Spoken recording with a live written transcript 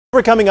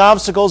Overcoming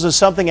obstacles is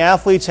something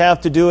athletes have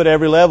to do at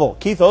every level.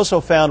 Keith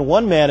Osso found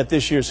one man at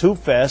this year's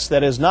Hoopfest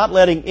that is not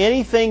letting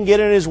anything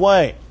get in his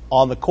way,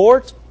 on the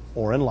court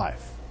or in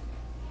life.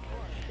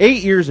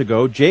 8 years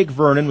ago, Jake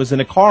Vernon was in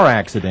a car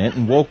accident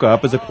and woke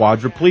up as a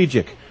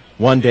quadriplegic.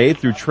 One day,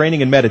 through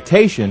training and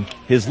meditation,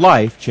 his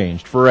life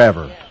changed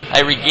forever.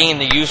 I regained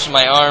the use of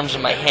my arms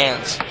and my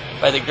hands.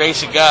 By the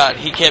grace of God,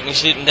 He kept me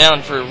sitting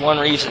down for one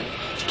reason,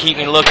 to keep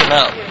me looking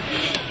up.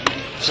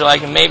 So I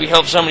can maybe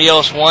help somebody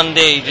else one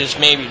day, just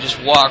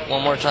walk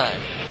one more time.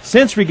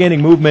 Since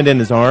regaining movement in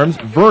his arms,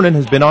 Vernon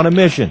has been on a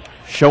mission,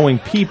 showing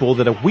people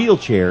that a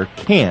wheelchair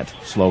can't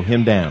slow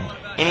him down.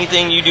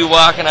 Anything you do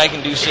walking, I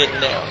can do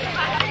sitting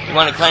down. You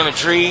want to climb a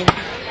tree?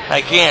 I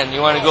can.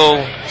 You want to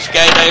go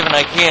skydiving?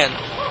 I can.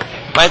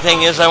 My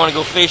thing is I want to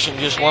go fishing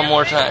just one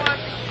more time.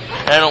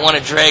 And I don't want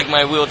to drag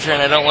my wheelchair,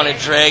 and I don't want to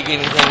drag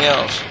anything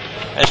else.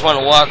 I just want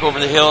to walk over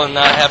the hill and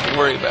not have to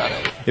worry about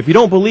it. If you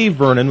don't believe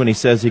Vernon when he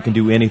says he can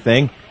do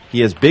anything,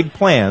 he has big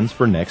plans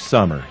for next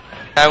summer.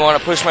 I want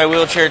to push my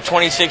wheelchair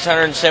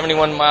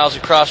 2,671 miles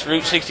across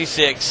Route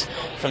 66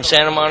 from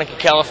Santa Monica,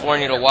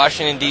 California to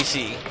Washington,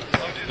 D.C.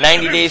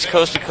 90 days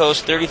coast to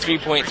coast,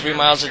 33.3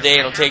 miles a day.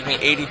 It'll take me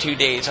 82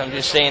 days. I'm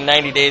just saying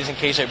 90 days in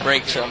case I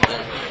break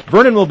something.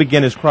 Vernon will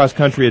begin his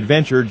cross-country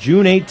adventure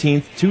June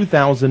 18,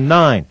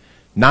 2009,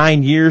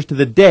 9 years to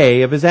the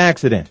day of his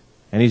accident,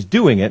 and he's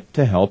doing it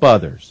to help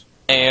others.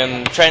 I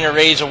am trying to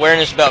raise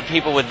awareness about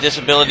people with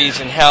disabilities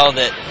and how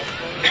that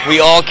we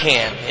all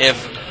can.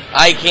 If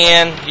I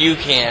can, you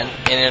can.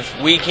 And if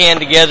we can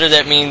together,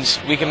 that means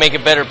we can make a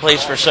better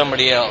place for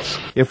somebody else.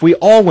 If we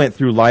all went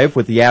through life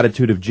with the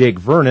attitude of Jake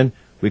Vernon,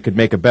 we could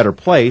make a better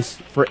place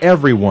for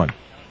everyone.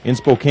 In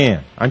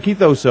Spokane, I'm Keith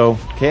Osso,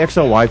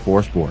 KXLY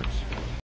 4 Sports.